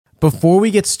Before we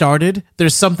get started,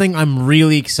 there's something I'm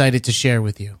really excited to share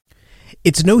with you.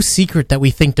 It's no secret that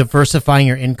we think diversifying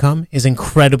your income is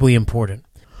incredibly important.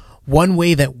 One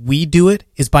way that we do it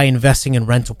is by investing in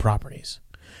rental properties.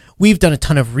 We've done a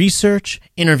ton of research,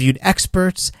 interviewed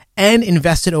experts, and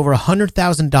invested over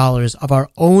 $100,000 of our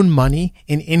own money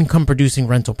in income-producing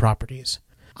rental properties.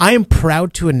 I am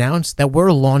proud to announce that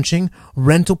we're launching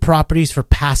Rental Properties for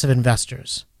Passive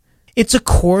Investors. It's a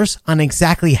course on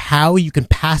exactly how you can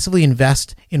passively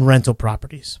invest in rental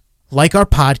properties. Like our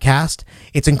podcast,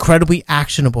 it's incredibly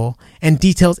actionable and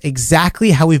details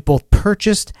exactly how we've both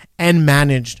purchased and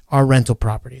managed our rental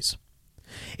properties.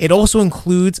 It also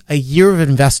includes a year of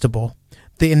Investable,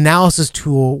 the analysis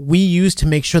tool we use to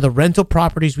make sure the rental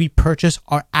properties we purchase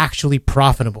are actually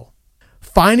profitable.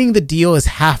 Finding the deal is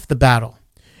half the battle.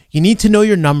 You need to know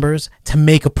your numbers to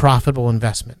make a profitable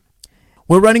investment.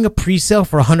 We're running a pre-sale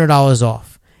for $100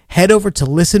 off. Head over to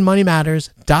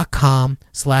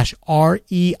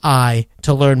listenmoneymatters.com/REI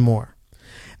to learn more.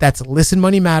 That's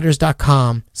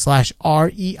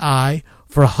listenmoneymatters.com/REI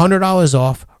for $100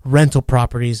 off rental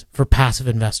properties for passive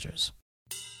investors.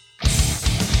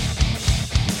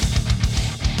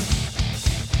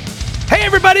 Hey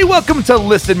everybody, welcome to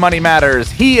Listen Money Matters.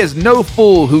 He is no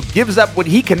fool who gives up what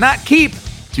he cannot keep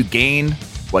to gain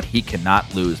what he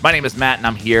cannot lose. My name is Matt, and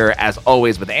I'm here, as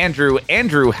always, with Andrew.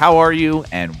 Andrew, how are you,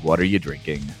 and what are you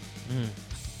drinking?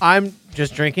 I'm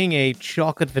just drinking a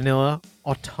chocolate vanilla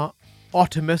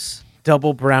Optimus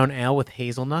double brown ale with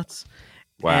hazelnuts.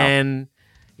 Wow. And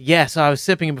yes, I was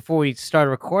sipping it before we started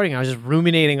recording. I was just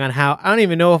ruminating on how I don't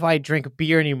even know if I drink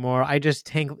beer anymore. I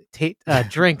just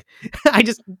drink. I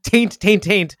just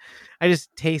taint. I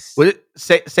just taste. Would it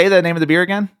say the name of the beer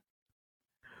again?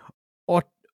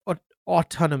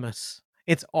 Autonomous.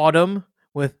 It's autumn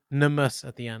with namus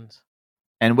at the end.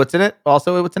 And what's in it?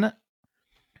 Also, what's in it?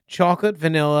 Chocolate,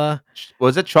 vanilla.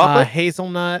 Was it chocolate?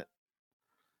 Hazelnut.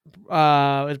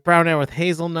 It's brown ale with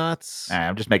hazelnuts.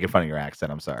 I'm just making fun of your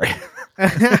accent. I'm sorry.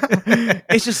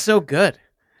 It's just so good.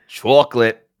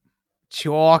 Chocolate.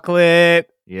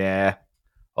 Yeah.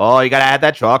 Oh, you gotta add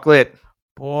that chocolate.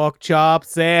 Pork chop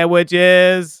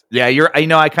sandwiches. Yeah,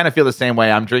 I kind of feel the same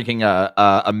way. I'm drinking a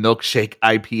milkshake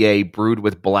IPA brewed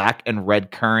with black and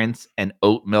red currants and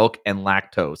oat milk and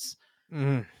lactose.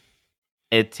 Mm.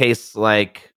 It tastes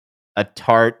like a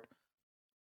tart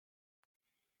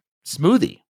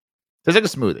smoothie. Tastes like a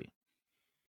smoothie.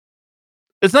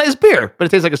 It's not. It's beer, but it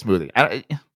tastes like a smoothie.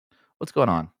 What's going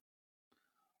on?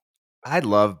 I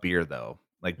love beer though,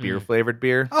 like beer flavored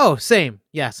beer, Oh, same.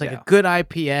 Yes, like Yeah. a good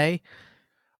IPA.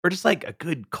 or just like a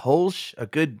good Kolsch, a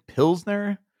good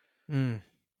Pilsner. Mm.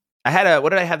 What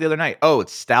did I have the other night? Oh,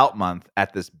 it's Stout Month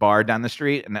at this bar down the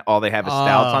street, and all they have is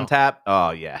stouts on Oh. tap. Oh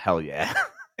yeah, hell yeah.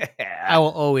 I will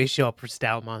always show up for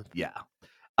Stout Month. Yeah.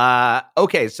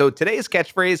 Okay, so today's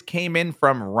catchphrase came in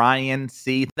from Ryan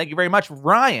C. Thank you very much,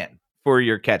 Ryan, for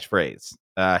your catchphrase.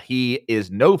 He is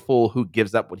no fool who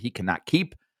gives up what he cannot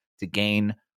keep to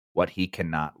gain what he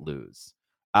cannot lose.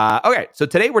 Okay, so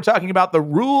today we're talking about the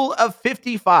rule of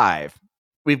 55.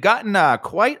 We've gotten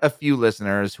quite a few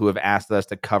listeners who have asked us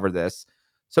to cover this.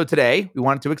 So today we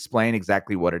wanted to explain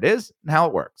exactly what it is and how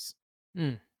it works.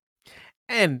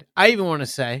 And I even want to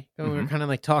say, we were kind of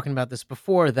like talking about this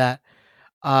before, that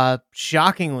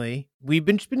shockingly, we've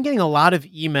been getting a lot of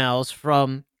emails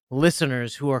from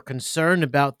listeners who are concerned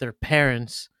about their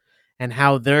parents and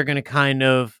how they're going to kind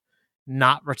of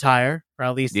not retire, or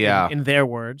at least in their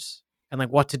words, and like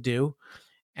what to do.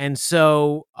 And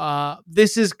so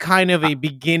this is kind of a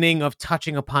beginning of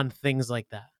touching upon things like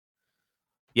that.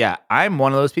 Yeah, I'm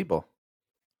one of those people.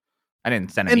 I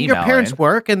didn't send an And email. your parents in.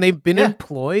 work, and they've been Yeah.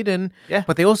 employed, Yeah.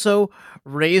 but they also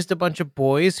raised a bunch of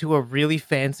boys who are really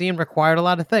fancy and required a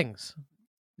lot of things.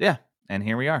 Yeah, and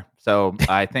here we are. So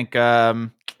I think this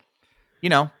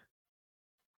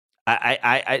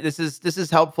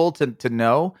is helpful to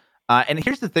know. And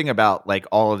here's the thing about like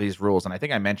all of these rules, and I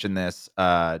think I mentioned this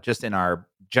just in our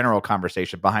general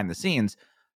conversation behind the scenes.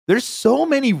 There's so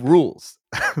many rules.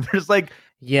 There's like,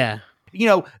 Yeah.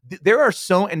 there are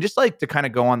so, and just like to kind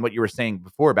of go on what you were saying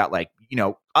before about like,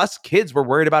 us kids, we're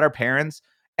worried about our parents,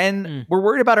 and we're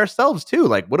worried about ourselves too.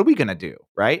 Like, what are we gonna do,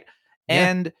 right? Yeah.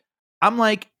 And I'm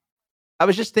like, I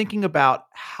was just thinking about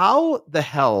how the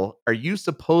hell are you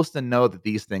supposed to know that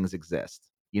these things exist?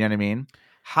 You know what I mean?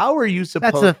 How are you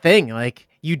supposed? That's the thing. Like,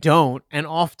 you don't. And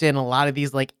often a lot of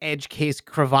these like edge case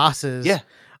crevasses,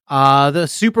 the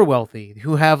super wealthy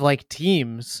who have like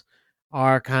teams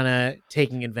are kind of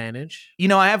taking advantage.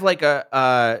 I have like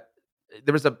there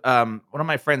was a one of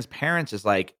my friend's parents is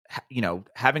like,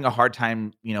 having a hard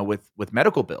time, with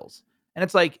medical bills. And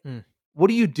it's like, what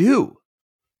do you do?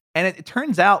 And it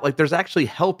turns out like there's actually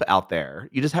help out there.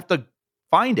 You just have to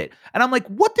find it. And I'm like,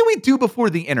 what did we do before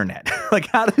the internet? Like,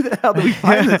 how the hell do we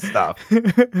find this stuff?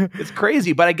 It's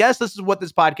crazy. But I guess this is what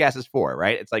this podcast is for,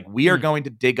 right? It's like we are going to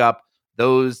dig up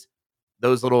those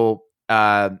little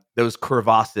those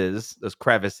crevices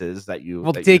that you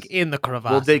We'll dig in the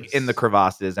crevasses. We'll dig in the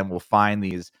crevasses and we'll find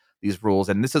these rules.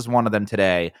 And this is one of them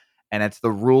today. And it's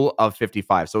the rule of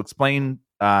 55. So explain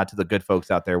to the good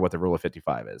folks out there what the rule of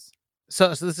 55 is. So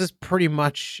this is pretty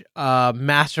much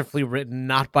masterfully written,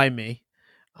 not by me.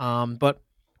 But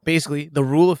basically, the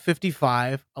rule of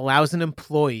 55 allows an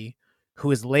employee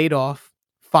who is laid off,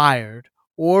 fired,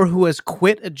 or who has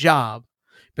quit a job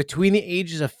between the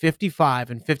ages of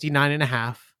 55 and 59 and a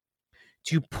half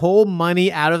to pull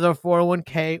money out of their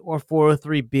 401k or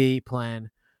 403b plan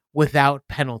without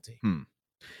penalty. And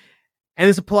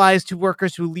this applies to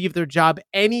workers who leave their job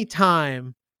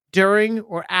anytime during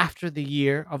or after the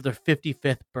year of their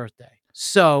 55th birthday.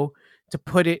 So, to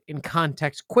put it in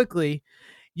context quickly,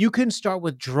 you can start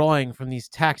withdrawing from these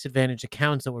tax advantage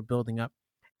accounts that we're building up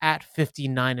at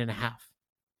 59 and a half.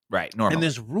 Right, normally. And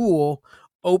this rule,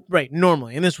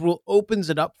 normally. And this rule opens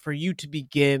it up for you to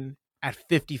begin at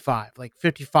 55, like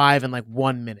 55 in like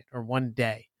 1 minute or 1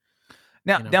 day.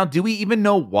 Now, do we even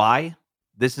know why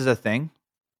this is a thing?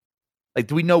 Like,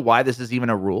 do we know why this is even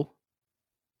a rule?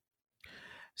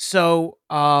 So,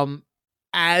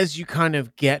 as you kind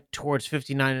of get towards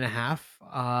 59 and a half,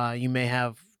 you may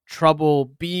have trouble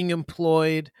being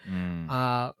employed,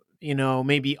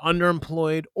 maybe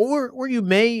underemployed, or you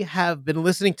may have been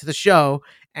listening to the show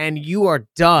and you are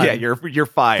done. Yeah, you're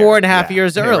fired 4.5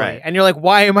 years early. Right. And you're like,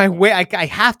 why am I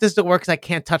have to still work because I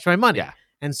can't touch my money. Yeah.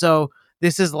 And so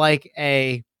this is like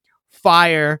a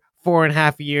fire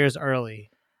 4.5 years early.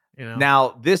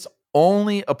 Now, this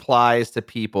only applies to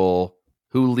people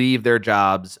who leave their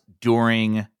jobs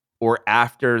during or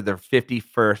after their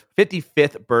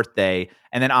 55th birthday,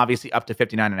 and then obviously up to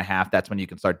 59 and a half, that's when you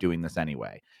can start doing this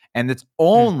anyway. And it's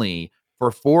only for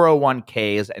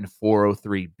 401ks and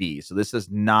 403b. So this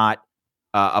does not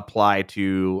apply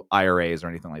to IRAs or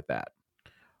anything like that.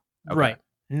 Okay. Right.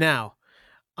 Now,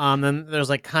 then there's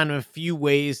like kind of a few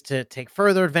ways to take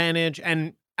further advantage.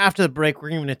 And after the break, we're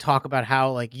going to talk about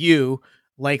how like you,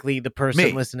 likely the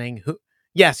person listening who,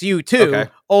 yes, you too,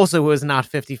 also who is not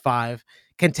 55,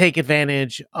 can take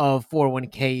advantage of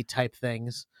 401k type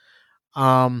things.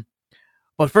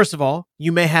 But first of all,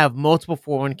 you may have multiple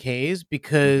 401ks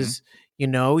because,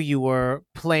 you were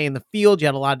playing the field. You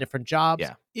had a lot of different jobs.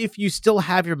 Yeah. If you still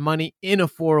have your money in a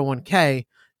 401k,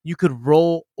 you could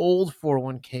roll old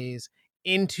 401ks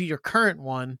into your current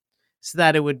one so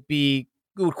that it would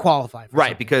qualify. For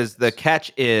right. Because the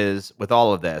catch is with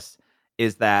all of this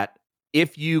is that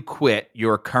if you quit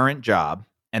your current job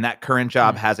and that current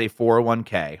job has a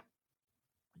 401k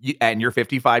and you're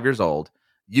 55 years old,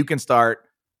 you can start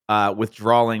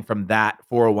withdrawing from that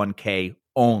 401k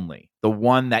only, the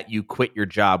one that you quit your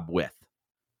job with.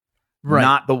 Right.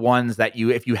 Not the ones that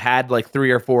if you had like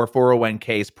 3 or 4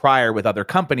 401ks prior with other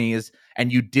companies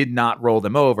and you did not roll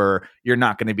them over, you're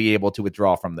not going to be able to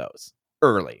withdraw from those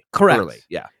early. Correct. Early.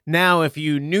 Yeah. Now, if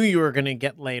you knew you were going to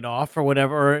get laid off or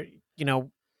whatever, or,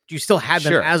 you still had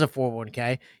them as a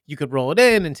 401k, you could roll it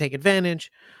in and take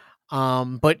advantage.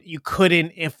 But you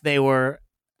couldn't if they were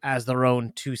as their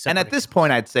own two separate. And at this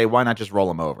point, I'd say, why not just roll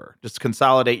them over? Just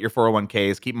consolidate your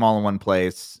 401ks, keep them all in one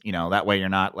place. That way you're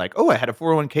not like, oh, I had a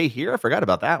 401k here. I forgot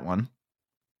about that one.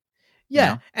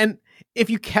 Yeah. And if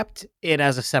you kept it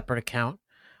as a separate account,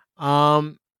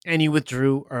 and you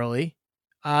withdrew early,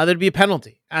 there'd be a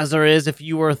penalty, as there is if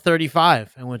you were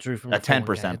 35 and withdrew from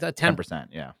 10%. 10%.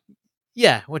 Yeah.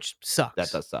 Yeah, which sucks.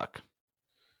 That does suck.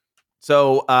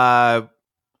 So, all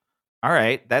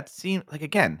right. That seems like,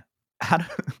 again,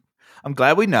 I'm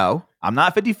glad we know. I'm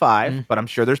not 55, but I'm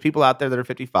sure there's people out there that are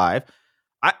 55.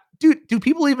 Do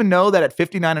people even know that at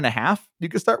 59 and a half, you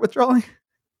can start withdrawing?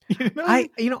 I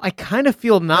kind of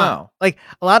feel not. No. Like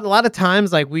a lot of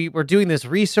times, like we're doing this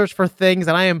research for things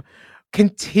and I am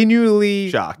continually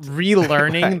shocked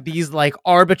relearning right. These like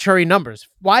arbitrary numbers.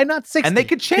 Why not 60? And they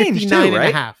could change too, right? And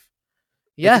a half.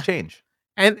 Yeah. They could change.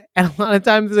 And a lot of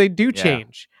times they do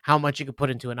change how much you could put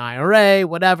into an IRA,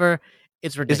 whatever.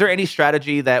 It's ridiculous. Is there any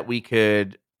strategy that we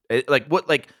could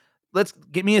let's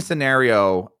give me a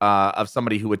scenario of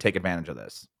somebody who would take advantage of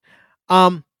this.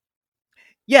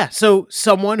 Yeah, so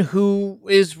someone who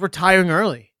is retiring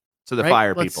early. So the right?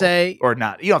 fire Let's people say, or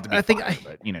not. You don't have to be fired,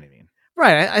 but you know what I mean.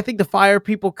 Right. I think the fire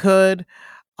people could.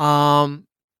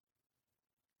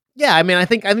 Yeah, I mean, I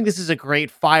think this is a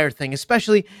great fire thing,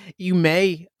 especially you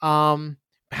may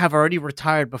have already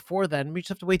retired before then. We just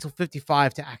have to wait till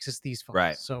 55 to access these funds.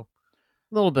 Right. So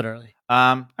A little bit early.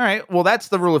 All right. Well, that's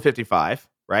the rule of 55,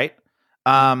 right?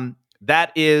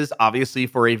 That is obviously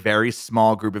for a very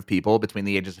small group of people between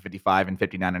the ages of 55 and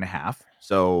 59 and a half.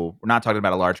 So we're not talking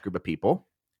about a large group of people.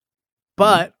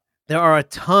 But there are a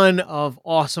ton of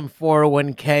awesome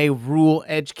 401k rule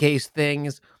edge case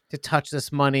things to touch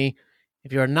this money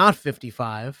if you're not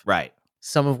 55. Right.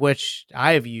 Some of which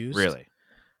I have used.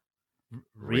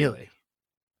 Really?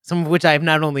 Some of which I have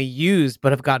not only used,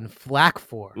 but have gotten flack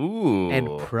for. Ooh.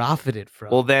 And profited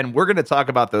from. Well, then we're going to talk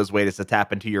about those ways to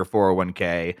tap into your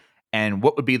 401k and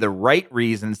what would be the right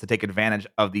reasons to take advantage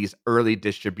of these early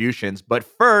distributions. But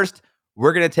first,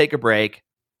 we're going to take a break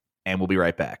and we'll be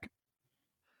right back.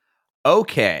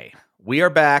 Okay, we are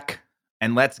back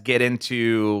and let's get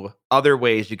into other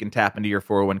ways you can tap into your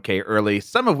 401k early,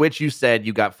 some of which you said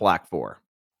you got flack for.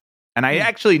 And I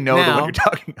actually know the one you're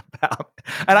talking about.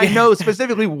 And I know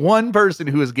specifically one person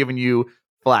who has given you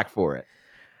flack for it.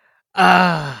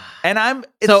 And I'm,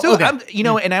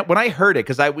 when I heard it,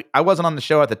 because I wasn't on the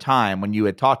show at the time when you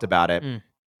had talked about it.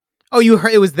 Oh, you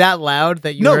heard it was that loud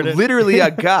that you heard it? No, literally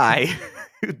a guy,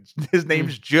 his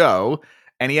name's Joe,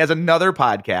 and he has another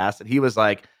podcast, and he was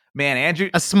like, man, Andrew.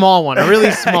 A small one, a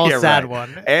really small, sad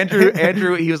one.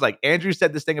 Andrew, he was like, Andrew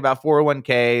said this thing about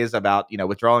 401ks, about,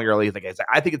 withdrawing early. He's like,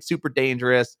 I think it's super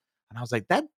dangerous. And I was like,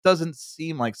 that doesn't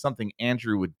seem like something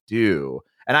Andrew would do.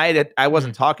 And I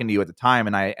wasn't talking to you at the time.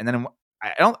 And I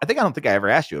don't think I ever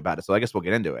asked you about it. So I guess we'll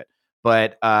get into it.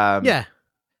 But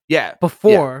yeah.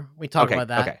 Before we talk about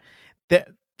that,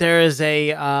 there is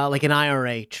a like an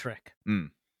IRA trick.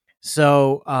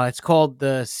 So it's called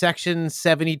the Section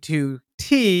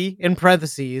 72T in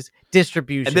parentheses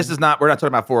distribution. And we're not talking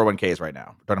about 401ks right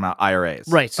now. We're talking about IRAs.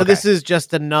 Right. So this is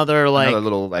just another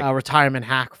little retirement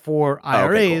hack for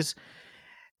IRAs. Cool.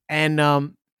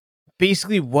 And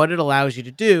basically what it allows you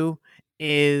to do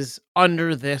is,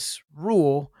 under this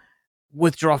rule,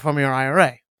 withdraw from your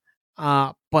IRA.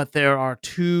 But there are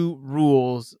two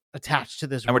rules attached to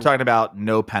this And we're talking about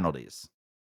no penalties.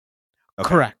 Okay.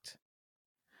 Correct.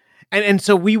 And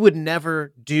so we would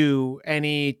never do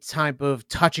any type of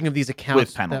touching of these accounts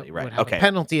with penalty, that right? would have a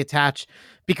penalty attached,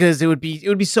 because it would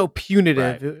be so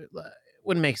punitive. Right. It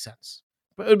wouldn't make sense.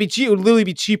 But it would literally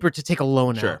be cheaper to take a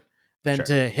loan out than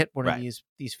to hit one of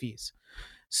these fees.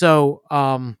 So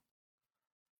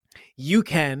you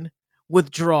can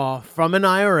withdraw from an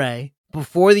IRA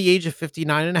before the age of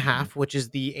 59 and a half, which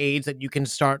is the age that you can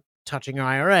start touching your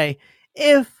IRA,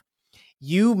 if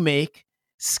you make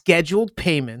scheduled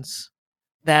payments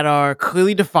that are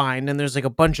clearly defined, and there's like a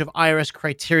bunch of IRS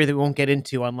criteria that we won't get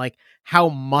into on like how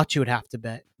much it would have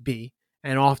to be,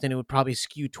 and often it would probably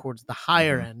skew towards the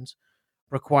higher end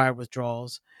required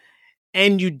withdrawals,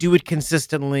 and you do it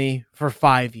consistently for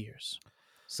 5 years.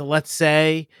 So let's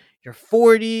say you're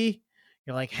 40,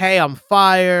 you're like, hey, I'm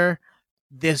FIRE.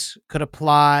 This could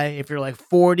apply. If you're like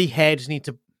 40, hey, I just need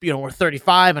to, or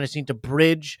 35, and I just need to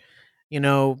bridge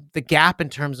the gap in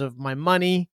terms of my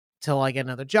money till I get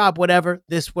another job, whatever,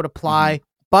 this would apply.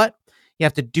 But you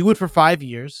have to do it for 5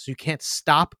 years. So you can't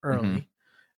stop early.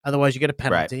 Otherwise you get a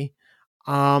penalty.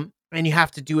 Right. And you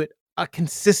have to do it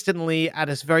consistently at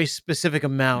a very specific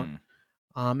amount,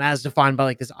 as defined by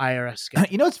like this IRS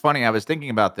schedule. What's funny? I was thinking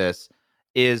about this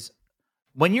is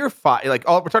when you're we're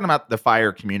talking about the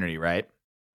FIRE community, right?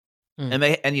 And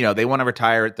they want to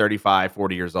retire at 35,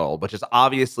 40 years old, which is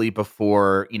obviously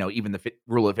before, even the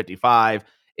rule of 55.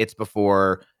 It's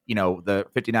before, the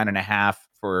 59 and a half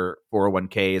for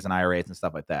 401ks and IRAs and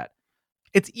stuff like that.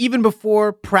 It's even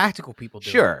before practical people do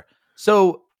it. Sure.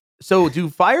 So do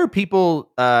FIRE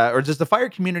people, or does the FIRE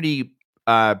community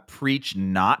preach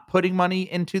not putting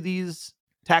money into these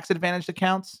tax advantaged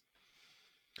accounts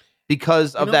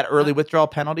because of that early withdrawal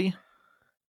penalty?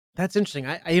 That's interesting.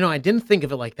 I didn't think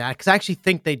of it like that, because I actually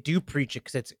think they do preach it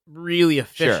because it's really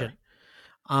efficient.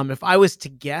 Sure. If I was to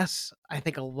guess, I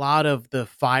think a lot of the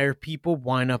FIRE people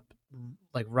wind up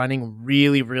like running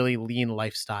really, really lean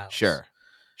lifestyles. Sure.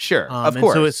 Of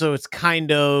course. So it's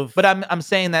kind of. But I'm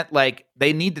saying that like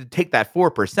they need to take that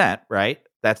 4%, right?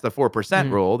 That's the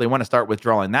 4% rule. They want to start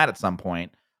withdrawing that at some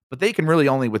point. But they can really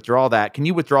only withdraw that. Can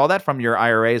you withdraw that from your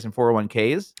IRAs and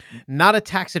 401ks? Not a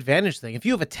tax advantage thing. If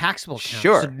you have a taxable account,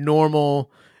 it's a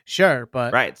normal,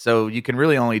 but right. So you can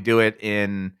really only do it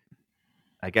in,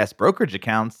 I guess, brokerage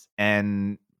accounts.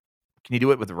 And can you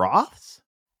do it with Roths?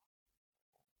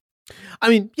 I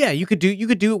mean, yeah, you could do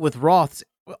it with Roths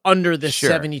under the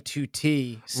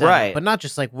 72T setup, right? But not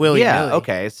just like willy-nilly. Yeah.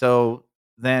 Okay. So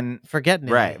then forget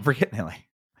nilly. Right. Forget nilly.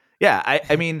 Yeah.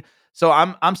 I mean. So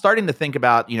I'm starting to think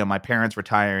about, my parents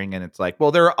retiring, and it's like, well,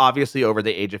 they're obviously over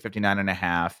the age of 59 and a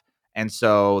half. And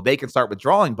so they can start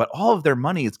withdrawing, but all of their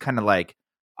money is kind of like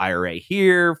IRA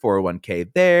here,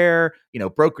 401k there,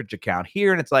 brokerage account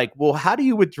here. And it's like, well, how do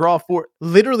you withdraw for?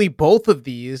 Literally both of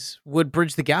these would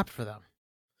bridge the gap for them.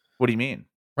 What do you mean?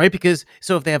 Right? Because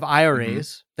so if they have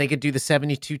IRAs, they could do the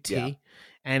 72T. Yeah.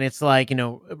 And it's like,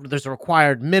 there's a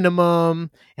required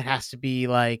minimum. It has to be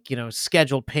like,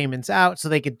 scheduled payments out. So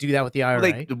they could do that with the IRA.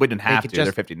 Well, they wouldn't have could to.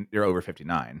 They're 50. They're over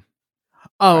 59.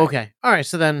 Oh, Right. okay. All right.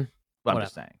 So then, Well, I'm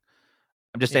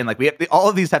just saying, like, all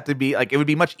of these have to be like, it would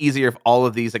be much easier if all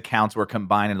of these accounts were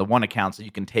combined into one account, so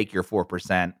you can take your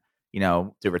 4%,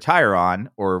 to retire on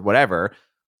or whatever.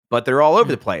 But they're all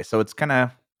over the place, so it's kind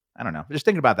of, I don't know. Just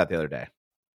thinking about that the other day.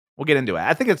 We'll get into it.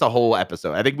 I think it's a whole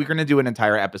episode. I think we're going to do an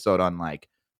entire episode on like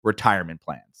retirement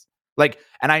plans, like,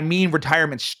 and I mean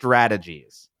retirement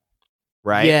strategies,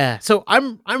 right? Yeah. So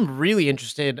I'm really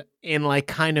interested in like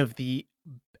kind of the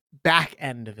back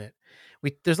end of it.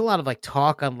 There's a lot of like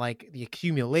talk on like the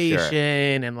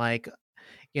accumulation and like,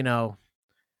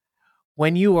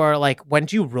 when you are like, when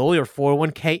do you roll your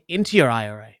 401k into your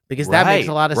IRA? Because that makes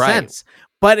a lot of sense.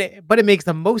 But it makes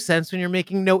the most sense when you're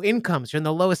making no incomes. You're in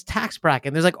the lowest tax bracket.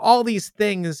 And there's like all these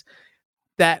things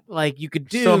that like you could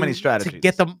do. So many strategies to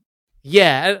get them.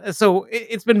 Yeah. So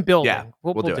it's been building. Yeah,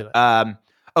 we'll do it.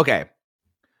 Okay.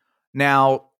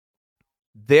 Now,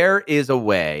 there is a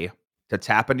way to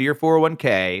tap into your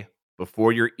 401k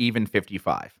before you're even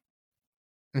 55.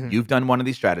 Mhm. You've done one of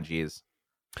these strategies.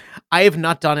 I have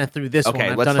not done it through this one. Okay,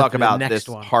 I've let's done it talk through the about next this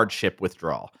one. hardship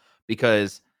withdrawal,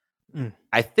 because Mm.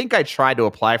 I think I tried to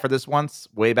apply for this once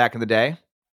way back in the day,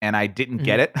 and I didn't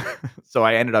get it. So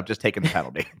I ended up just taking the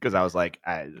penalty because I was like,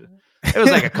 it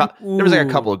was like there was like a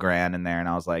couple of grand in there, and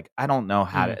I was like, I don't know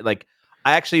how to like.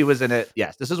 I actually was in a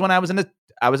this is when I was in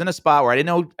a spot where I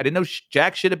didn't know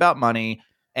jack shit about money,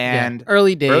 and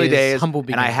early days, humble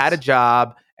beginnings. And I had a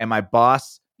job, and my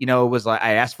boss, was like,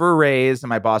 I asked for a raise, and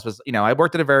my boss was, I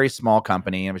worked at a very small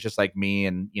company, and it was just like me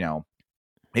and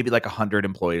maybe like 100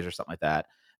 employees or something like that.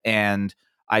 And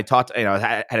I talked,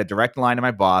 I had a direct line to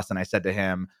my boss, and I said to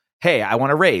him, hey, I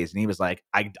want a raise. And he was like,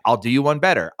 I'll do you one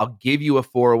better. I'll give you a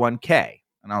 401k.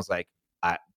 And I was like,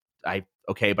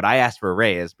 okay, but I asked for a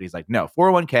raise. But he's like, no,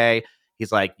 401k.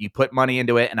 He's like, you put money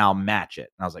into it and I'll match it.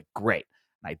 And I was like, great.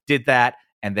 And I did that.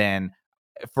 And then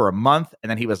for a month, and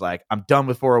then he was like, I'm done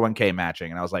with 401k matching.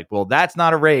 And I was like, well, that's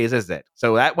not a raise, is it?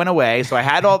 So that went away. So I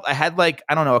had like,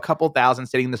 I don't know, a couple thousand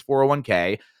sitting in this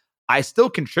 401k. I still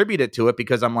contributed to it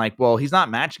because I'm like, well, he's not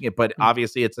matching it, but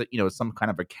obviously it's some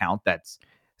kind of account that's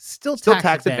still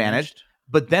tax advantaged.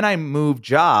 But then I moved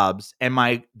jobs, and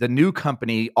the new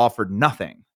company offered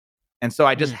nothing. And so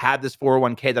I just had this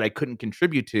 401k that I couldn't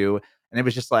contribute to. And it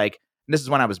was just like, this is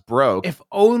when I was broke. If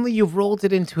only you rolled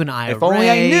it into an IRA. If only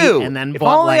I knew. And then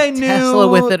bought like Tesla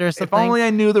with it or something. If only I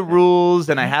knew the rules,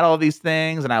 and I had all these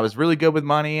things, and I was really good with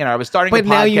money, and I was starting a podcast.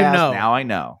 Now you know. Now I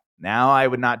know. Now I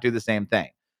would not do the same thing.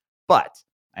 But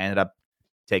I ended up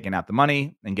taking out the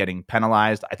money and getting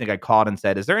penalized. I think I called and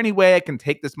said, is there any way I can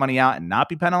take this money out and not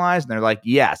be penalized? And they're like,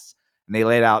 yes. And they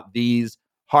laid out these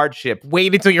hardship.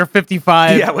 Wait until you're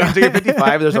 55. Yeah, wait until you're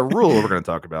 55. There's a rule we're going to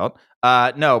talk about.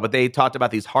 No, but they talked about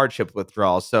these hardship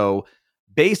withdrawals. So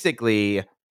basically,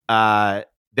 there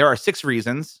are 6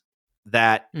 reasons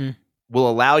that will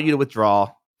allow you to withdraw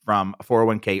from a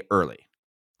 401k early.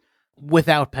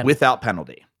 Without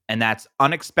penalty. And that's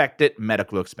unexpected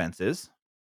medical expenses,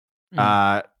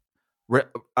 a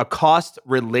cost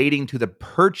relating to the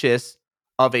purchase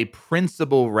of a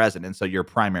principal residence, so your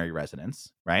primary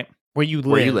residence, right? Where you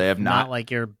live, not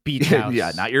like your beach house.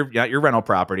 Yeah, not your rental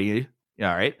property.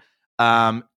 Yeah, all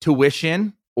right.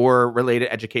 Tuition or related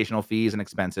educational fees and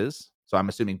expenses. So I'm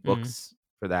assuming books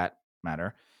for that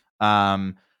matter.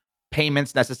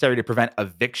 Payments necessary to prevent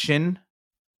eviction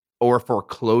or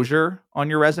foreclosure on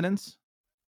your residence.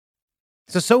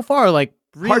 So far, like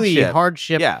really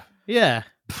hardship. Yeah.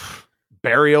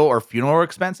 Burial or funeral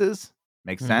expenses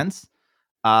makes sense.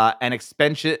 And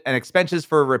expenses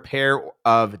for repair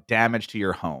of damage to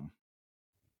your home.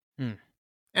 And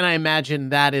I imagine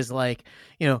that is like,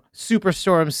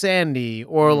 Superstorm Sandy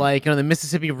or like, the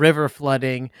Mississippi River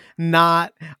flooding,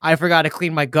 not, I forgot to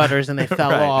clean my gutters and they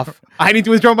fell off. I need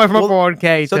to withdraw my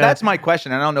 401k. So that's my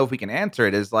question. I don't know if we can answer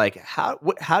it, is like,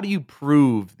 how do you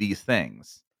prove these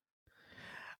things?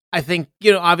 I think,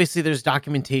 obviously there's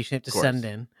documentation you have to send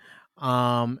in.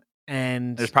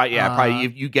 And there's probably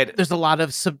you get, there's a lot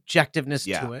of subjectiveness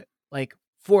to it. Like,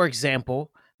 for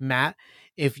example, Matt,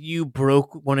 if you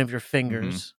broke one of your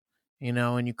fingers,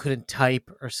 and you couldn't type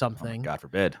or something, God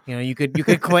forbid, you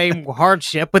could claim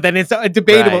hardship, but then it's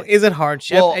debatable. Right. Is it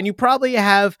hardship? Well, and you probably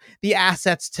have the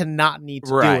assets to not need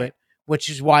to do it which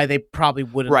is why they probably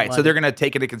wouldn't. Right. let So they're it- going to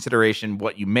take into consideration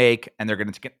what you make, and they're going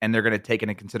to take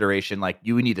into consideration like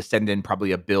you need to send in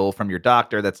probably a bill from your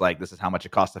doctor that's like, this is how much it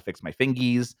costs to fix my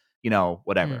fingies,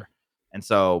 whatever. And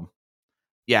so,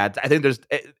 yeah, I think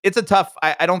it's a tough.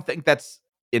 I don't think that's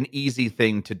an easy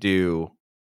thing to do,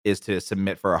 is to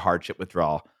submit for a hardship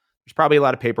withdrawal. There's probably a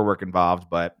lot of paperwork involved,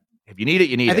 but if you need it,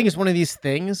 you need it. I think it's one of these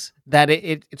things that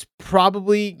it's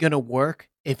probably gonna work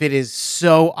if it is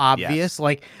so obvious.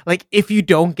 Like if you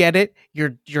don't get it,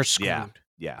 you're screwed.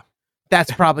 Yeah.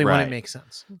 That's probably when Right. it makes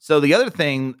sense. So the other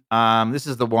thing, this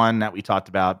is the one that we talked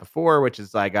about before, which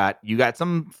is you got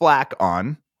some flack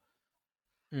on.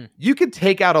 You could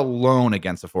take out a loan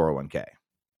against a 401k.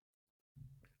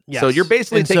 Yes. So you're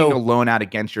basically And taking so- a loan out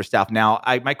against yourself. Now,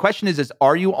 my question is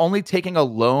are you only taking a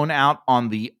loan out on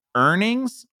the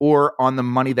earnings or on the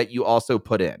money that you also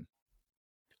put in?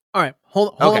 All right,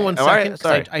 hold Okay, on one all right, second. 'Cause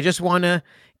sorry. I just want to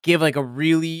give like a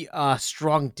really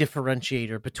strong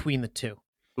differentiator between the two.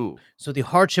 Ooh. So the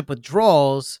hardship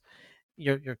withdrawals,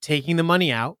 you're taking the money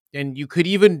out, and you could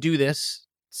even do this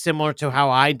similar to how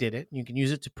I did it. You can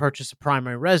use it to purchase a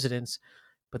primary residence,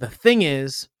 but the thing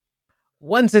is,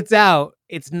 once it's out,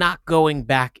 it's not going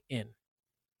back in.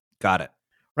 Got it.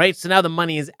 Right? So now the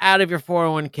money is out of your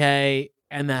 401k,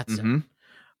 and that's it. Mhm.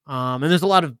 And there's a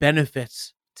lot of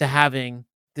benefits to having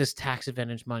this tax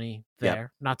advantage money Yep.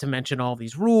 there, not to mention all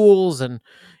these rules and,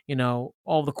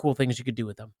 all the cool things you could do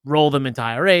with them. Roll them into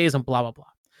IRAs and blah, blah, blah.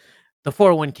 The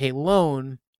 401k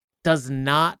loan does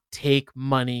not take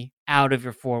money out of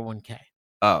your 401k.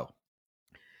 Oh.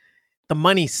 The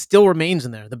money still remains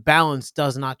in there. The balance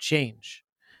does not change.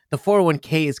 The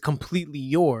 401k is completely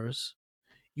yours.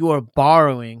 You are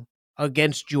borrowing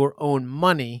against your own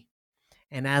money.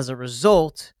 And as a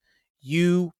result,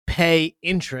 you pay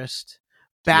interest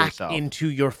back yourself. into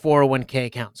your 401k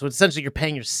account. So essentially, you're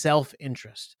paying yourself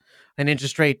interest, an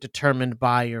interest rate determined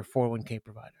by your 401k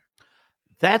provider.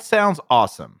 That sounds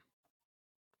awesome.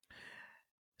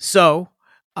 So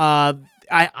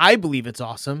I believe it's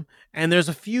awesome. And there's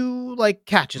a few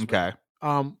catches. with it.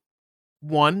 Okay.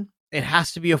 One, it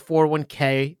has to be a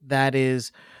 401k that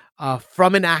is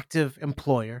from an active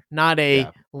employer, not a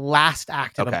last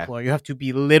active Okay. employer. You have to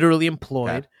be literally employed.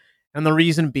 Okay. And the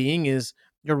reason being is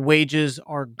your wages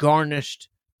are garnished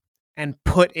and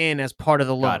put in as part of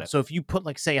the loan. it. So if you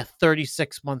put say a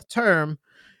 36-month term,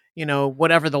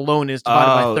 whatever the loan is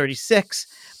divided by 36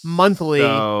 monthly,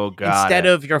 instead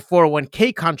of your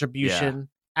 401k contribution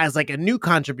as a new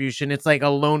contribution, it's like a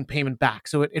loan payment back.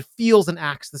 So it feels and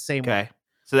acts the same way. Okay.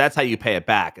 So that's how you pay it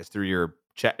back, is through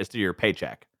your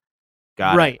paycheck.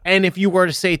 Got Right. it. And if you were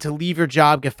to say to leave your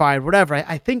job, get fired, whatever,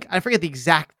 I think, I forget the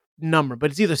exact number, but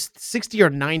it's either 60 or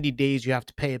 90 days you have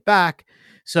to pay it back.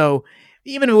 So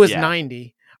even if it was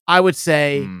 90, I would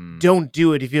say don't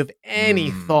do it if you have any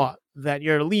thought that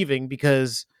you're leaving,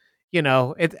 because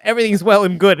everything's well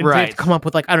and good, and you have to come up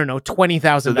with I don't know,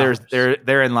 $20,000. So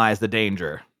therein lies the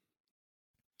danger.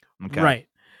 Okay. Right.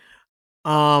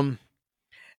 And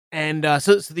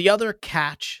so the other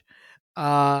catch,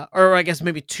 or I guess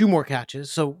maybe two more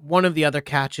catches. So one of the other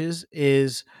catches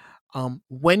is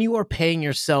when you are paying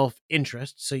yourself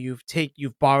interest. So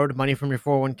you've borrowed money from your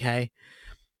 401k.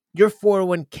 Your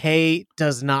 401k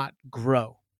does not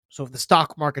grow. So if the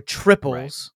stock market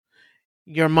triples,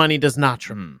 your money does not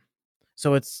triple.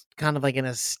 So it's kind of like in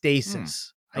a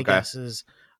stasis, I guess is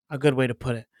a good way to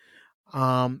put it.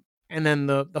 And then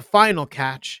the final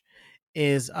catch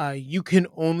is you can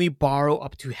only borrow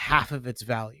up to half of its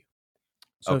value.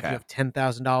 So if you have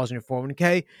 $10,000 in your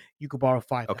 401k, you could borrow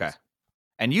 $5,000. Okay.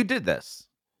 And you did this.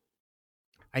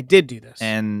 I did do this.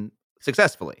 And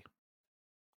successfully.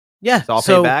 Yeah. So I'll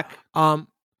pay back.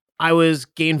 I was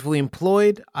gainfully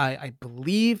employed, I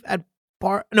believe at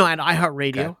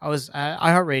iHeartRadio. Okay. I was at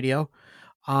iHeartRadio.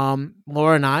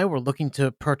 Laura and I were looking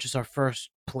to purchase our first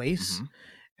place.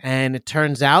 And it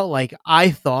turns out,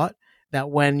 I thought that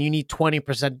when you need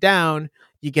 20% down,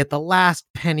 you get the last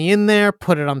penny in there,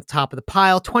 put it on the top of the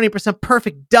pile, 20%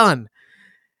 perfect, done.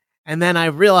 And then I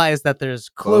realized that there's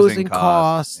closing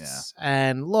costs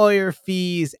and lawyer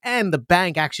fees, and the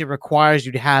bank actually requires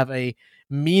you to have a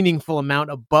meaningful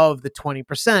amount above the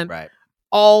 20%, Right.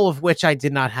 all of which I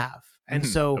did not have. And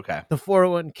so Okay. the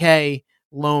 401k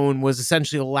loan was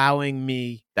essentially allowing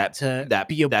me to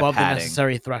be above the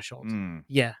necessary threshold.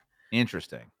 Yeah.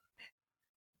 Interesting.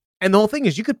 And the whole thing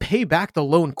is you could pay back the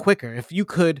loan quicker. If you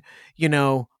could,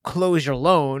 close your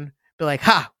loan, be like,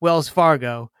 ha, Wells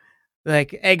Fargo,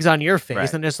 eggs on your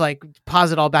face, and just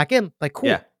deposit all back in.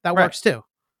 Cool. That works too.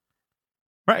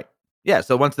 Right. Yeah.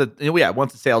 So once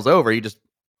the sale's over, you just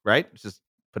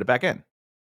put it back in.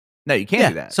 No, you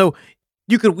can't do that. So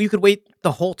you could wait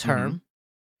the whole term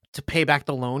to pay back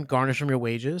the loan, garnish from your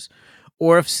wages.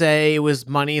 Or if, say, it was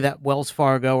money that Wells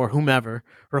Fargo or whomever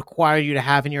required you to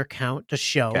have in your account to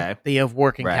show that you have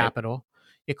working capital,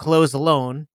 you close the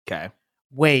loan,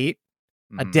 wait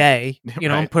a day,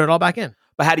 and put it all back in.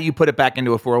 But how do you put it back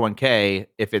into a 401k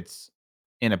if it's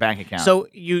in a bank account? So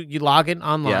you log in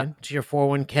online to your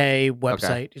 401k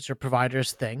website. It's your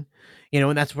provider's thing,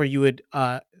 and that's where you would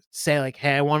say like,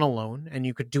 hey, I want a loan, and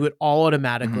you could do it all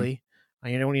automatically.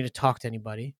 You don't need to talk to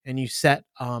anybody, and you set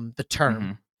the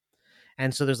term.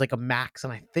 And so there's like a max,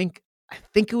 and I think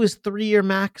it was 3-year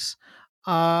max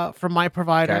from my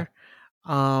provider.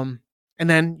 And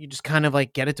then you just kind of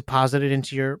like get it deposited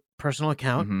into your personal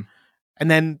account,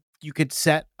 and then you could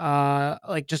set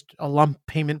like just a lump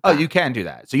payment back. Oh, you can do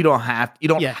that. So you don't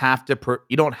have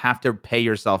to pay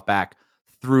yourself back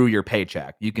through your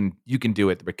paycheck. You can do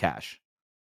it with cash.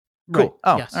 Cool. Right.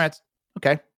 Oh, yes. All right.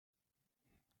 Okay.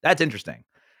 That's interesting.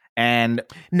 And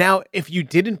now, if you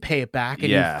didn't pay it back and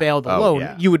you failed the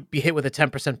loan, you would be hit with a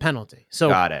 10% penalty. So,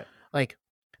 got it. Like,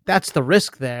 that's the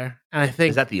risk there. And I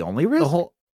think is that the only risk?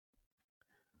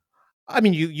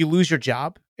 You lose your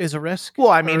job is a risk.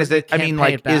 Well, is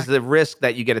the risk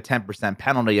that you get a 10%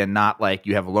 penalty and not like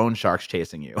you have loan sharks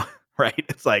chasing you, right?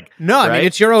 It's like no, right?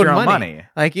 It's your own money.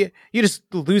 Like you just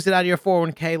lose it out of your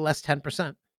 401k less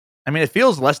 10%. It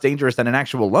feels less dangerous than an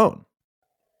actual loan,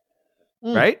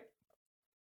 right?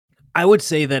 I would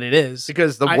say that it is,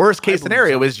 because the worst case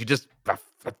scenario is you just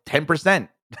 10%.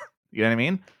 You know what I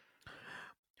mean?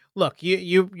 Look,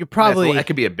 you probably that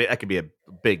could be a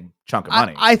big chunk of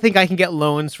money. I think I can get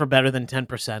loans for better than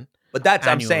 10%. But that's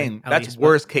annually, I'm saying that's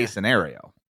worst case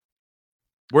scenario.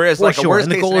 Whereas a worst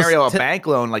case scenario, a bank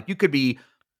loan, like you could be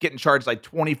getting charged like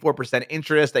 24%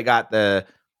 interest. They got the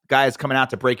guys coming out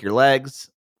to break your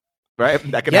legs, right?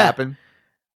 That could happen.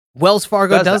 Wells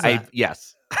Fargo does that.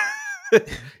 Yes. All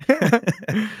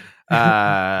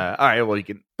right. Well, you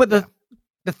can. But the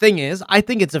thing is, I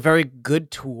think it's a very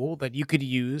good tool that you could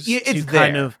use to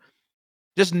kind of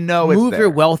just move your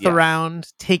wealth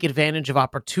around, take advantage of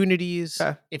opportunities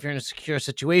if you're in a secure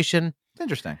situation. It's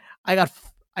interesting. I got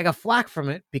flack from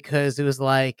it because it was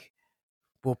like,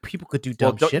 well, people could do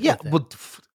dumb shit with it. Well,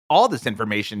 all this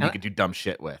information you could do dumb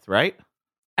shit with, right?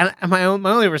 And my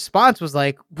only response was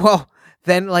like, well,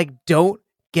 then like don't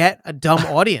get a dumb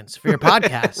audience for your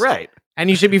podcast. Right. And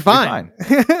you should be fine.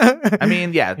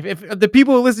 If the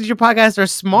people who listen to your podcast are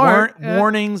smart.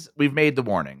 Warnings, we've made the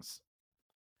warnings.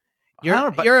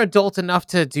 You're adult enough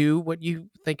to do what you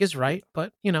think is right,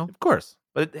 but Of course.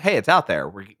 But hey, it's out there.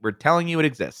 We're telling you it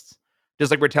exists. Just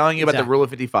like we're telling you about the rule of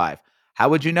 55. How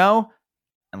would you know?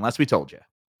 Unless we told you.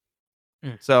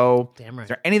 So, damn right. Is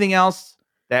there anything else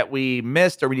that we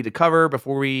missed or we need to cover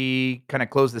before we kind of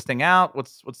close this thing out?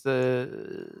 What's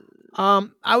the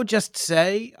I would just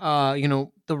say the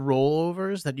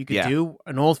rollovers that you could do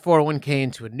an old 401k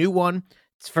into a new one.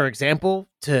 It's, for example,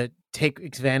 to take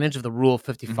advantage of the rule of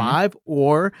 55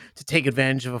 or to take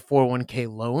advantage of a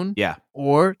 401k loan. Yeah.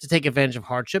 Or to take advantage of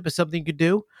hardship is something you could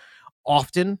do.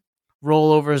 Often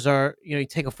rollovers are, you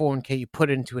take a 401k, you put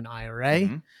it into an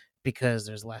IRA because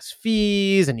there's less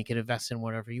fees and you can invest in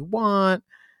whatever you want.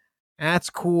 That's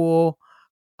cool.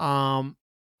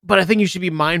 But I think you should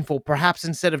be mindful, perhaps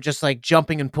instead of just like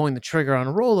jumping and pulling the trigger on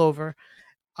a rollover,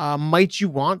 might you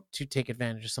want to take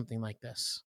advantage of something like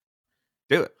this?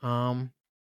 Do it.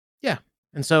 Yeah.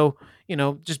 And so,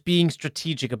 just being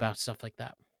strategic about stuff like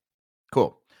that.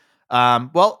 Cool.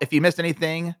 Well, if you missed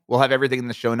anything, we'll have everything in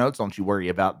the show notes. Don't you worry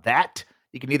about that.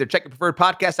 You can either check your preferred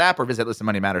podcast app or visit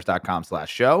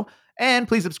listenmoneymatters.com/show. And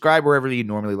please subscribe wherever you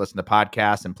normally listen to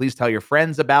podcasts. And please tell your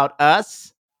friends about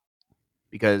us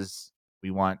because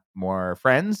we want more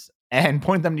friends, and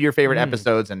point them to your favorite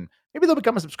episodes and maybe they'll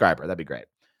become a subscriber. That'd be great.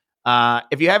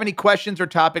 If you have any questions or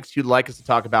topics you'd like us to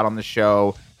talk about on the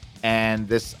show, and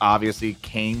this obviously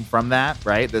came from that,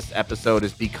 right? This episode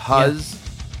is because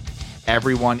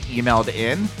everyone emailed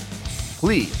in.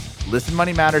 Please,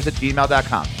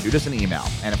 listenmoneymatters@gmail.com. Shoot us an email.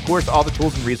 And of course, all the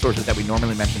tools and resources that we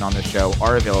normally mention on this show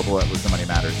are available at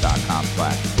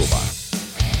listenmoneymatters.com/toolbox.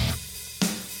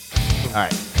 All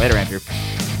right. Later, Andrew.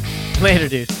 Later,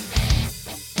 dude.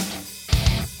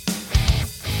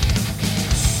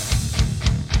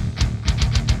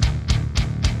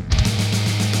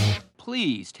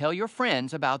 Please tell your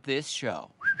friends about this show.